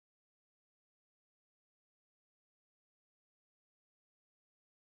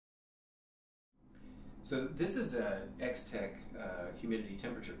So this is a X-Tech humidity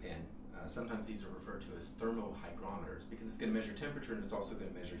temperature pen. Sometimes these are referred to as thermohygrometers because it's going to measure temperature and it's also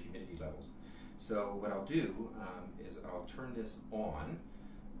going to measure humidity levels. So what I'll do is I'll turn this on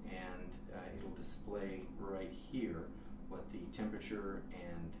and it'll display right here what the temperature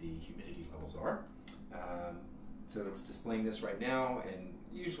and the humidity levels are. So it's displaying this right now, and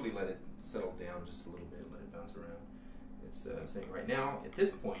usually let it settle down just a little bit, let it bounce around. It's saying right now, at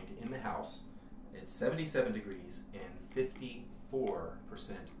this point in the house, it's 77 degrees and 54%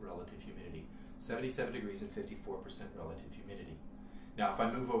 relative humidity. 77 degrees and 54% relative humidity. Now if I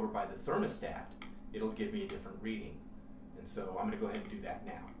move over by the thermostat, it'll give me a different reading. And so I'm going to go ahead and do that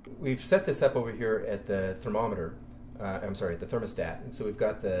now. We've set this up over here at the thermometer, at the thermostat. And so we've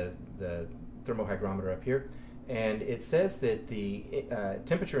got the thermohygrometer up here. And it says that the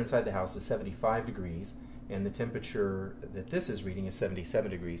temperature inside the house is 75 degrees, and the temperature that this is reading is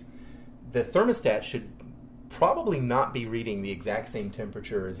 77 degrees. The thermostat should probably not be reading the exact same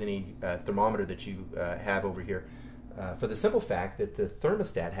temperature as any thermometer that you have over here, for the simple fact that the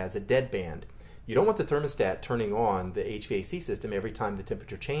thermostat has a deadband. You don't want the thermostat turning on the HVAC system every time the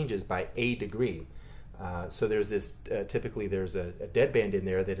temperature changes by a degree. So there's this, typically there's a deadband in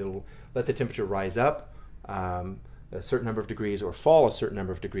there that it'll let the temperature rise up a certain number of degrees or fall a certain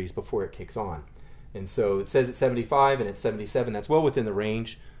number of degrees before it kicks on. And so it says it's 75 and it's 77. That's well within the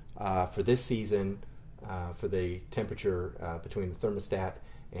range for this season for the temperature between the thermostat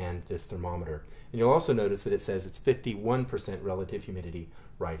and this thermometer. And you'll also notice that it says it's 51% relative humidity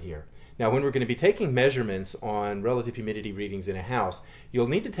right here. Now when we're going to be taking measurements on relative humidity readings in a house, you'll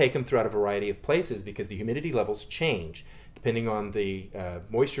need to take them throughout a variety of places because the humidity levels change depending on the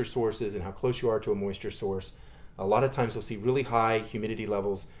moisture sources and how close you are to a moisture source. A lot of times you'll see really high humidity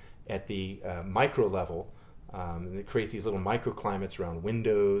levels at the micro level. And it creates these little microclimates around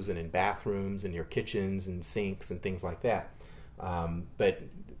windows and in bathrooms and your kitchens and sinks and things like that. But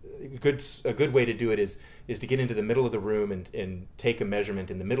a good way to do it is to get into the middle of the room and take a measurement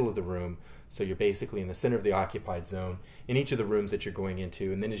in the middle of the room, so you're basically in the center of the occupied zone in each of the rooms that you're going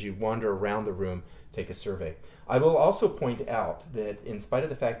into, and then as you wander around the room, take a survey. I will also point out that in spite of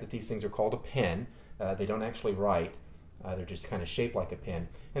the fact that these things are called a pen, they don't actually write, they're just kind of shaped like a pen,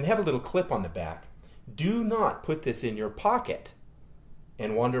 and they have a little clip on the back. Do not put this in your pocket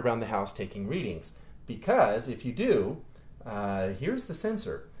and wander around the house taking readings, because if you do, here's the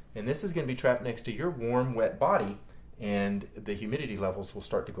sensor, and this is going to be trapped next to your warm, wet body, and the humidity levels will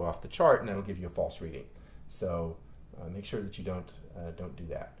start to go off the chart, and that'll give you a false reading. So make sure that you don't do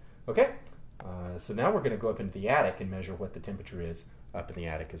that. Okay, so now we're going to go up into the attic and measure what the temperature is up in the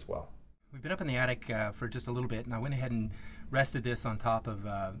attic as well. We've been up in the attic for just a little bit, and I went ahead and rested this on top of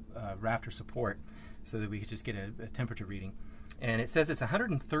rafter support so that we could just get a temperature reading. And it says it's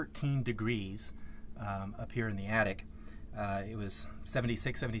 113 degrees up here in the attic. It was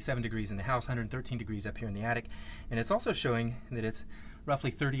 76, 77 degrees in the house, 113 degrees up here in the attic. And it's also showing that it's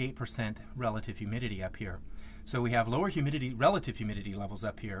roughly 38% relative humidity up here. So we have lower relative humidity levels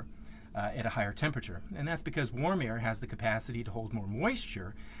up here at a higher temperature. And that's because warm air has the capacity to hold more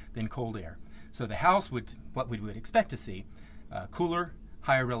moisture than cold air. So the house what we would expect to see, cooler,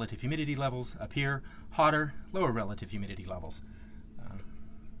 higher relative humidity levels up here, hotter, lower relative humidity levels.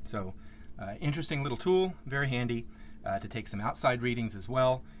 Interesting little tool, very handy to take some outside readings as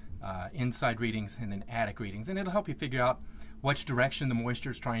well, inside readings, and then attic readings. And it'll help you figure out which direction the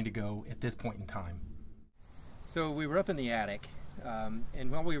moisture is trying to go at this point in time. So we were up in the attic, and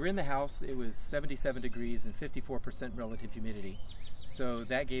while we were in the house, it was 77 degrees and 54% relative humidity. So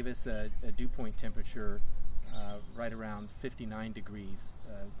that gave us a dew point temperature right around 59 degrees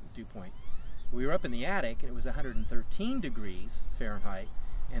dew point. We were up in the attic, and it was 113 degrees Fahrenheit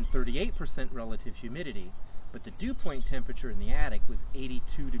and 38% relative humidity. But the dew point temperature in the attic was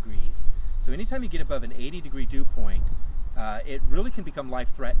 82 degrees. So anytime you get above an 80-degree dew point, it really can become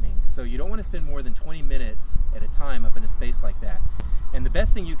life-threatening. So you don't want to spend more than 20 minutes at a time up in a space like that. And the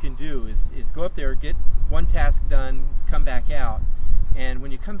best thing you can do is go up there, get one task done, come back out. And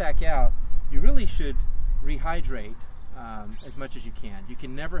when you come back out, you really should rehydrate as much as you can. You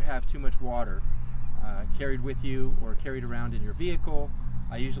can never have too much water carried with you or carried around in your vehicle.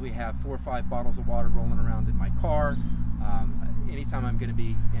 I usually have 4 or 5 bottles of water rolling around in my car. Anytime I'm going to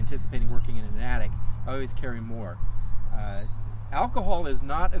be anticipating working in an attic, I always carry more. Alcohol is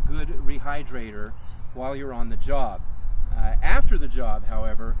not a good rehydrator while you're on the job. After the job,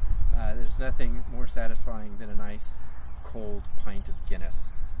 however, there's nothing more satisfying than a nice cold pint of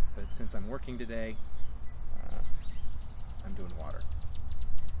Guinness. But since I'm working today, I'm doing water.